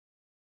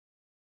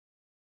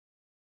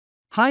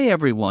Hi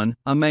everyone,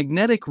 a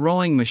magnetic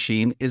rowing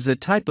machine is a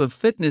type of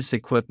fitness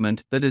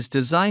equipment that is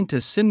designed to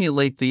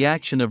simulate the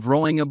action of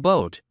rowing a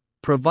boat,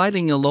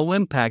 providing a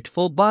low-impact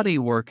full-body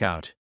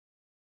workout.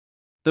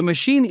 The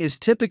machine is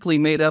typically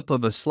made up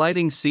of a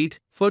sliding seat,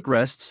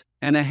 footrests,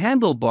 and a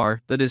handlebar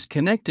that is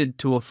connected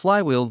to a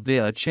flywheel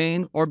via a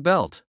chain or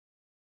belt.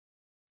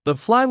 The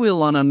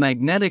flywheel on a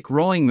magnetic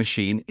rowing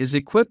machine is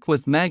equipped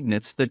with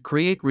magnets that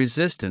create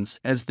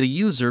resistance as the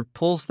user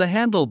pulls the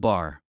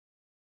handlebar.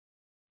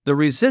 The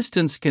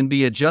resistance can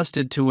be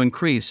adjusted to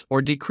increase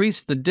or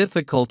decrease the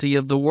difficulty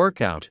of the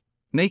workout,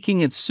 making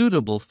it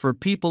suitable for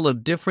people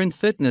of different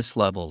fitness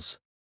levels.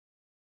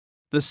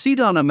 The seat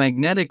on a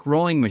magnetic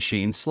rowing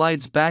machine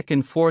slides back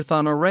and forth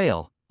on a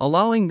rail,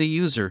 allowing the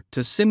user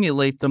to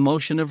simulate the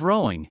motion of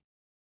rowing.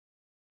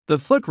 The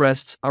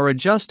footrests are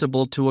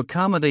adjustable to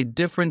accommodate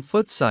different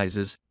foot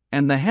sizes,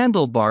 and the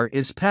handlebar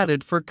is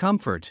padded for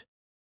comfort.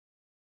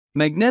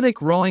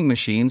 Magnetic rowing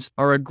machines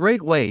are a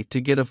great way to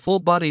get a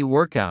full-body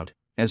workout,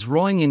 as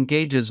rowing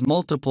engages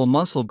multiple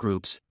muscle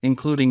groups,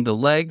 including the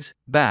legs,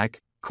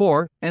 back,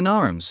 core, and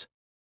arms.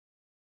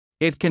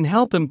 It can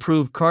help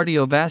improve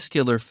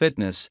cardiovascular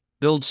fitness,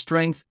 build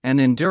strength and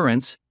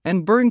endurance,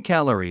 and burn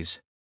calories.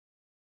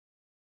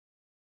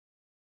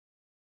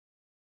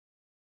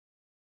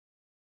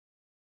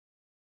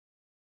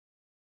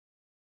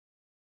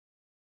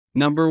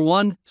 Number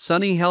 1.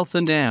 Sunny Health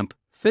and Amp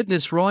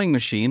Fitness Rowing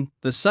Machine.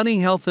 The Sunny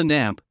Health and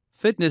Amp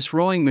Fitness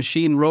Rowing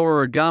Machine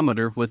Rower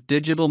Ergometer with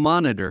Digital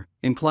Monitor,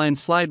 Incline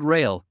Slide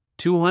Rail,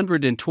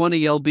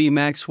 220 lb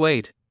max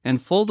weight, and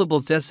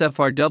foldable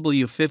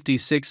SFRW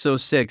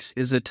 5606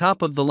 is a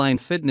top-of-the-line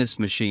fitness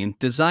machine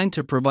designed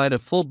to provide a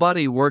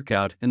full-body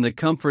workout in the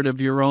comfort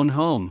of your own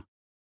home.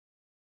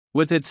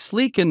 With its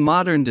sleek and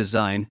modern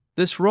design,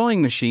 this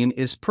rowing machine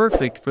is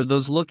perfect for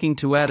those looking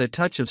to add a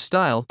touch of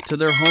style to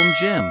their home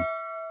gym.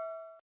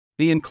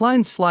 The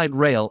inclined slide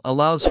rail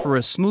allows for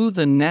a smooth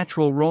and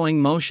natural rowing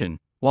motion,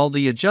 while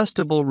the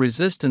adjustable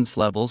resistance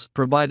levels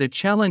provide a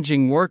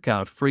challenging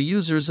workout for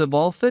users of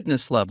all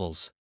fitness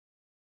levels.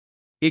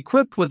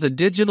 Equipped with a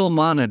digital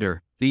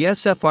monitor, the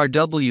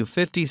SFRW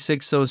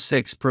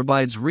 5606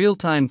 provides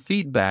real-time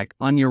feedback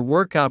on your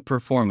workout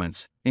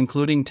performance,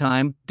 including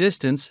time,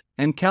 distance,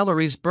 and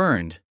calories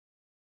burned.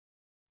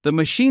 The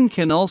machine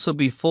can also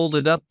be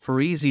folded up for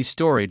easy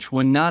storage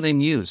when not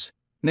in use,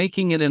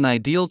 making it an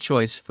ideal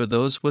choice for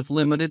those with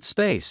limited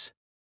space.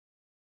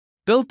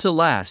 Built to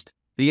last,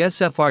 the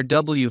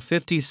SFRW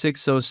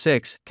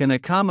 5606 can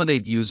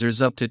accommodate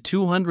users up to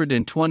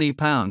 220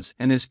 pounds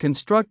and is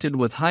constructed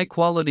with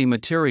high-quality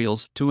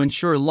materials to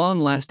ensure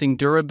long-lasting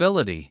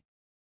durability.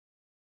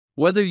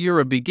 Whether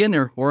you're a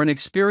beginner or an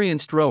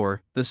experienced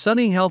rower, the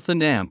Sunny Health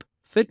and Amp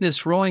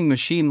Fitness Rowing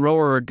Machine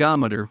Rower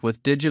Ergometer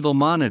with Digital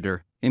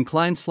Monitor,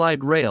 Incline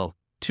Slide Rail,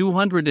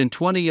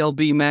 220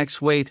 lb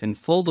max weight and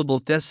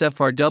foldable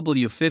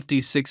SFRW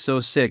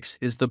 5606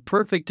 is the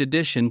perfect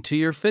addition to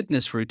your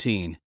fitness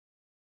routine.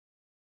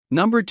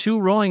 Number 2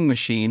 Rowing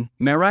Machine,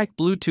 MERACH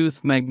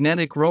Bluetooth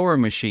Magnetic Rower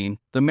Machine.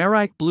 The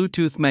MERACH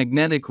Bluetooth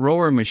Magnetic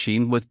Rower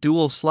Machine with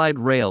dual slide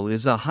rail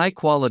is a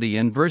high-quality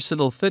and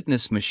versatile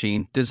fitness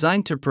machine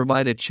designed to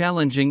provide a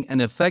challenging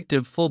and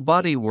effective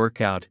full-body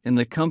workout in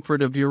the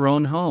comfort of your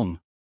own home.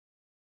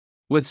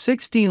 With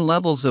 16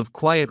 levels of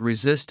quiet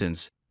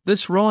resistance,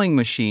 this rowing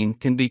machine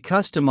can be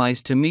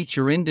customized to meet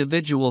your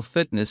individual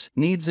fitness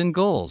needs and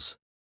goals.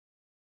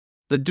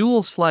 The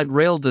dual slide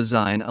rail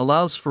design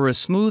allows for a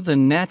smooth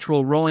and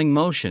natural rowing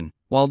motion,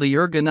 while the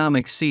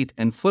ergonomic seat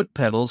and foot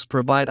pedals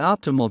provide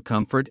optimal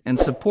comfort and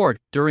support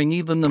during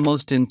even the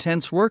most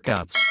intense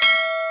workouts.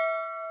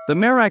 The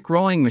MERACH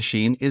rowing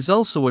machine is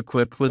also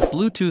equipped with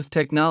Bluetooth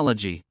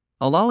technology,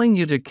 allowing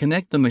you to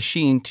connect the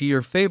machine to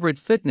your favorite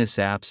fitness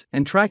apps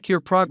and track your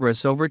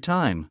progress over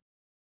time.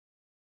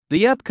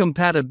 The app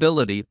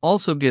compatibility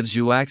also gives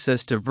you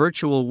access to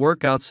virtual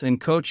workouts and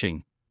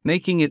coaching,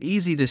 making it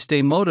easy to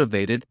stay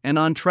motivated and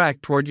on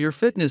track toward your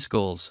fitness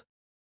goals.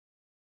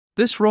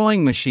 This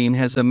rowing machine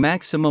has a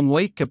maximum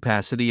weight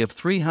capacity of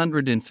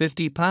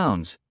 350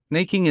 pounds,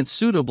 making it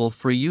suitable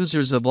for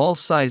users of all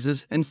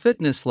sizes and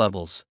fitness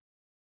levels.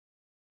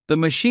 The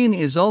machine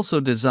is also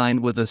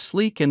designed with a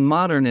sleek and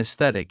modern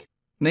aesthetic,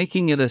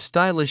 making it a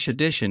stylish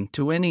addition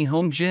to any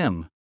home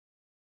gym.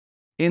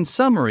 In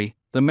summary,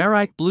 the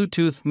MERACH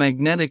Bluetooth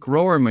Magnetic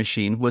Rower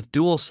Machine with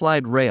dual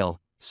slide rail,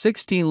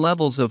 16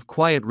 levels of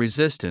quiet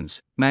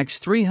resistance, max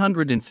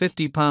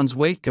 350 pounds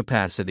weight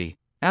capacity,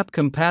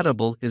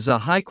 app-compatible is a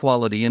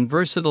high-quality and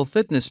versatile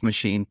fitness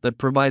machine that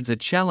provides a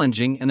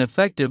challenging and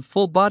effective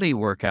full-body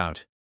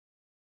workout.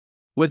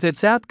 With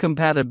its app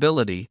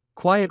compatibility,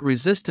 quiet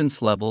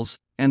resistance levels,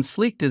 and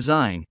sleek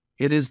design,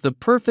 it is the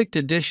perfect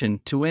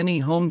addition to any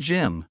home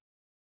gym.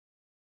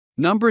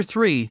 Number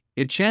 3.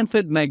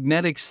 ECHANFIT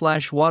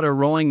Magnetic/Water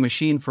Rowing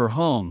Machine for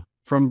Home,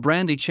 from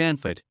brand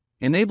ECHANFIT,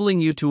 enabling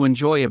you to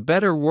enjoy a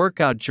better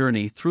workout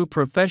journey through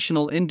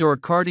professional indoor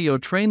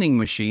cardio training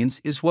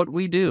machines is what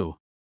we do.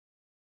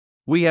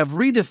 We have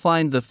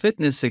redefined the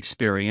fitness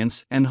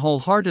experience and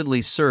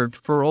wholeheartedly served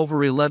for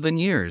over 11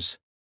 years.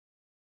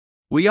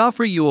 We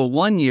offer you a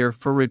 1-year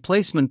for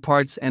replacement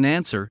parts and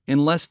answer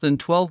in less than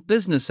 12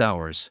 business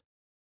hours.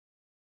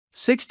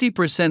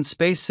 60%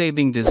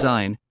 space-saving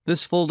design.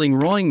 This folding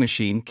rowing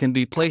machine can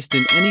be placed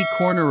in any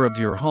corner of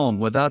your home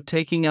without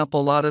taking up a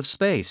lot of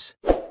space.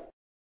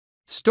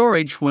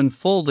 Storage when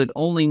folded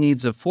only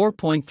needs a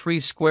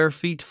 4.3 square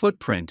feet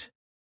footprint.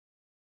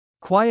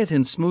 Quiet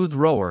and smooth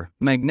rower.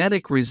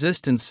 Magnetic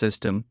resistance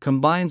system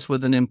combines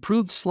with an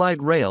improved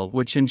slide rail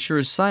which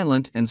ensures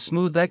silent and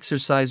smooth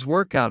exercise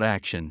workout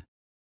action.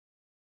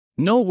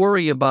 No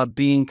worry about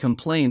being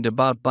complained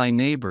about by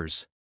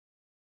neighbors.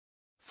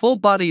 Full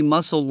body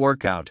muscle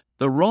workout.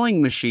 The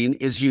rowing machine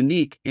is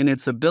unique in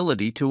its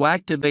ability to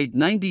activate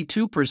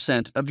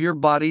 92% of your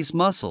body's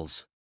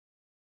muscles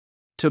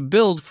to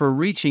build for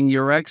reaching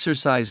your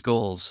exercise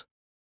goals.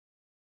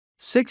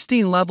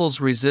 16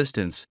 levels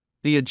resistance.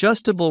 The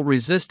adjustable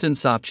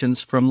resistance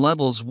options from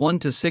levels 1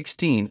 to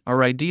 16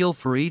 are ideal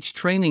for each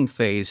training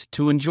phase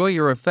to enjoy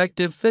your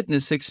effective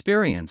fitness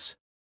experience.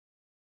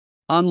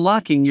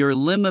 Unlocking your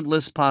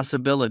limitless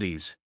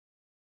possibilities.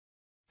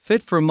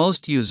 Fit for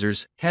most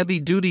users,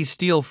 heavy-duty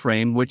steel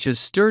frame which is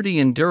sturdy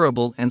and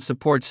durable and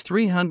supports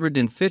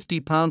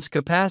 350 pounds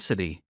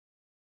capacity.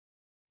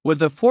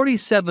 With a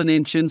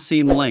 47-inch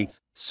inseam length,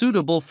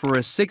 suitable for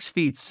a 6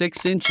 feet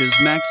 6 inches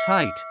max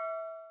height.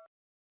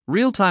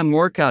 Real-time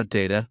workout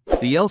data.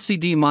 The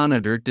LCD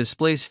monitor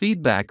displays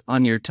feedback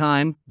on your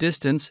time,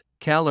 distance,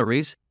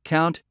 calories,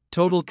 count,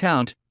 total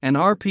count, and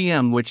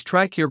RPM which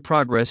track your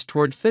progress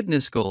toward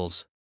fitness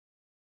goals.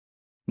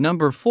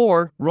 Number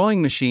 4.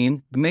 Rowing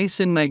machine.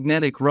 DMASUN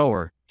magnetic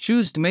rower.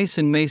 Choose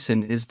DMASUN.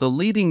 DMASUN is the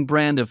leading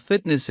brand of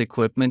fitness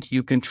equipment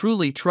you can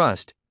truly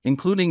trust,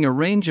 including a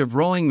range of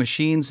rowing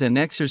machines and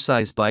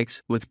exercise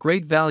bikes with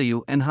great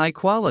value and high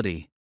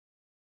quality.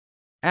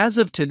 As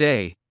of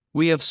today,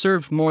 we have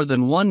served more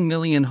than 1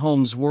 million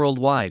homes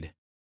worldwide.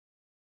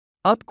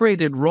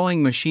 Upgraded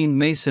rowing machine.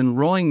 DMASUN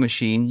rowing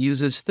machine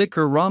uses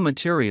thicker raw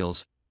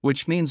materials,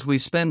 which means we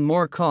spend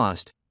more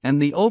cost, and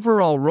the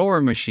overall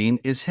rower machine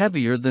is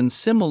heavier than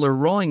similar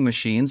rowing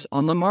machines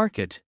on the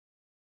market.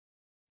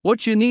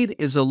 What you need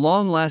is a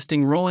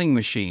long-lasting rowing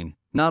machine,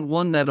 not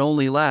one that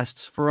only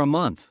lasts for a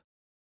month.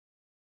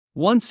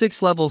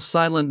 6-level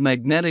silent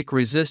magnetic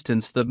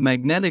resistance. The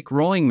magnetic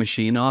rowing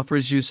machine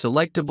offers you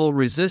selectable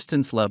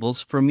resistance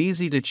levels from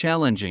easy to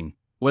challenging.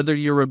 Whether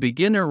you're a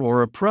beginner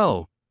or a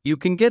pro, you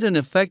can get an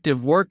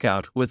effective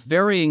workout with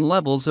varying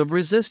levels of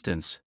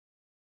resistance.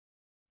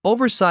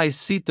 Oversized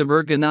seat. The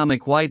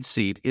ergonomic wide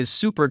seat is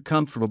super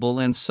comfortable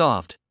and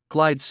soft,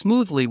 glides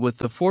smoothly with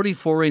the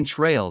 44-inch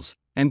rails,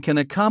 and can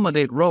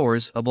accommodate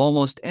rowers of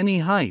almost any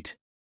height.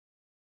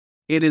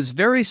 It is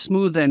very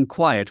smooth and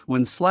quiet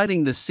when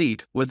sliding the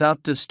seat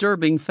without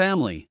disturbing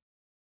family.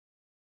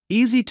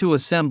 Easy to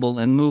assemble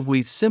and move.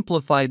 We've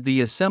simplified the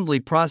assembly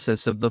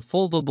process of the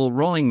foldable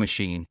rowing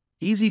machine,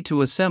 easy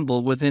to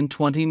assemble within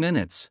 20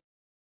 minutes.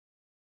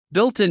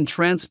 Built-in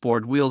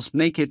transport wheels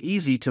make it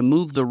easy to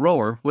move the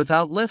rower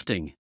without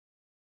lifting.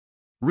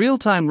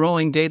 Real-time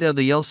rowing data.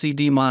 The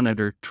LCD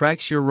monitor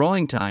tracks your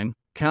rowing time,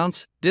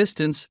 counts,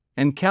 distance,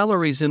 and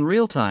calories in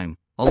real time,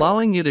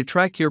 allowing you to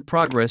track your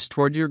progress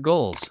toward your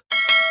goals.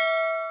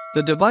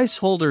 The device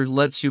holder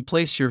lets you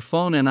place your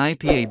phone and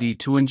iPad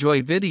to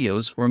enjoy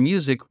videos or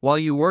music while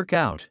you work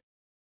out.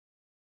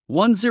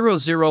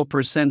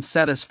 100%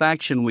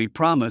 satisfaction. We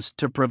promise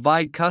to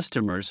provide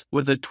customers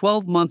with a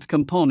 12-month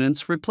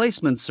components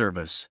replacement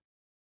service.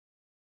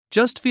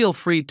 Just feel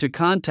free to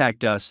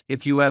contact us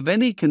if you have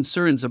any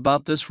concerns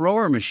about this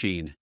rower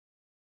machine.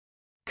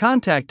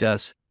 Contact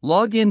us,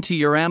 log into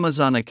your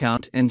Amazon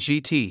account in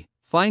GT,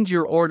 find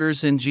your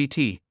orders in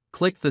GT,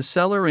 click the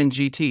seller in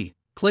GT,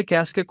 click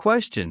Ask a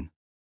Question.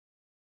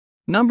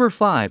 Number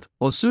 5.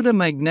 YOSUDA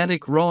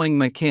magnetic rowing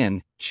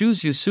machine.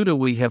 Choose YOSUDA.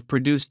 We have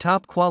produced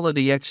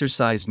top-quality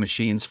exercise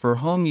machines for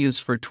home use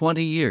for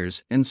 20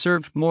 years and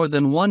served more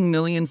than 1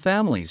 million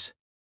families.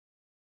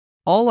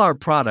 All our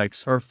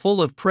products are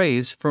full of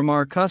praise from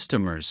our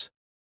customers.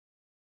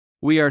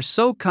 We are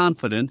so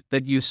confident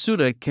that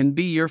YOSUDA can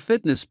be your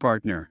fitness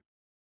partner.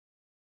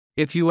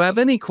 If you have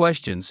any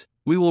questions,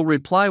 we will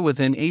reply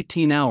within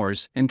 18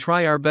 hours and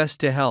try our best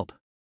to help.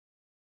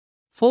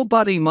 Full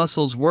body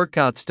muscles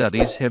workout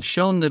studies have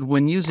shown that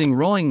when using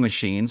rowing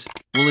machines,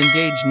 we'll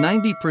engage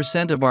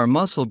 90% of our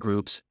muscle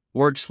groups,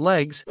 works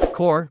legs,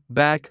 core,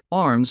 back,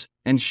 arms,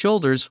 and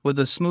shoulders with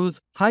a smooth,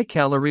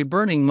 high-calorie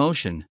burning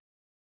motion.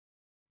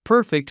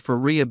 Perfect for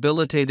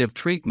rehabilitative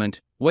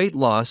treatment, weight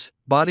loss,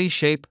 body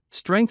shape,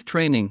 strength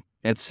training,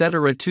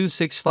 etc.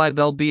 265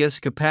 lbs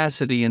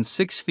capacity and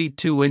 6 feet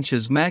 2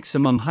 inches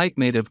maximum height.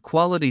 Made of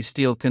quality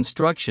steel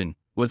construction,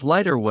 with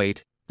lighter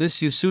weight, this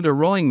YOSUDA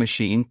rowing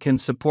machine can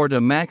support a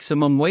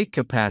maximum weight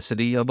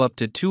capacity of up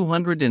to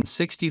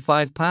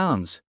 265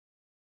 pounds.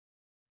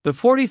 The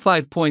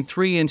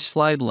 45.3-inch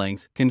slide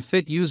length can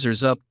fit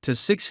users up to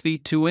 6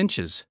 feet 2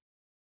 inches.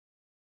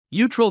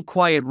 Neutral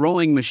quiet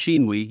rowing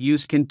machine. We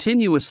use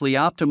continuously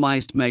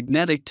optimized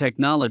magnetic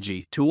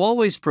technology to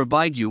always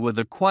provide you with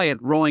a quiet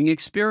rowing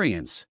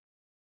experience.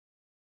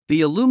 The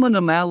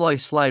aluminum alloy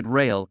slide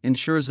rail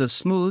ensures a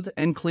smooth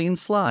and clean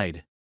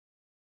slide.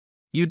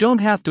 You don't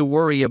have to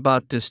worry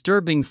about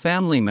disturbing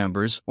family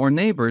members or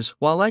neighbors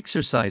while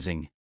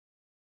exercising.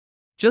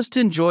 Just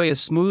enjoy a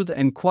smooth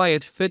and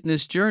quiet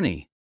fitness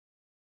journey.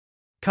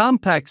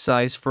 Compact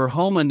size for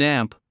home and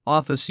amp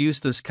office use.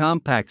 This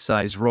compact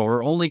size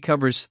rower only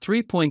covers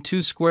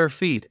 3.2 square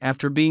feet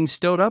after being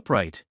stowed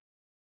upright.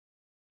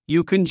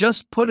 You can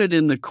just put it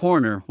in the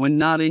corner when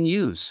not in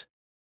use.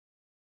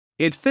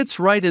 It fits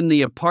right in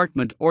the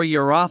apartment or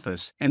your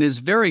office and is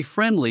very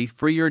friendly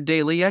for your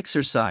daily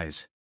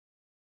exercise.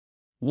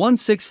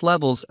 1/6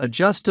 levels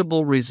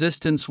adjustable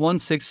resistance.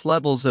 1/6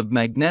 levels of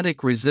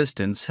magnetic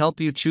resistance help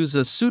you choose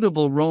a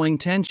suitable rowing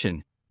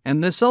tension,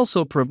 and this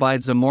also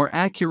provides a more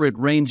accurate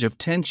range of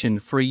tension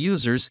for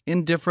users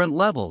in different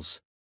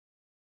levels.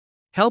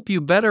 Help you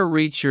better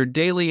reach your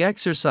daily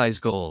exercise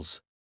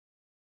goals.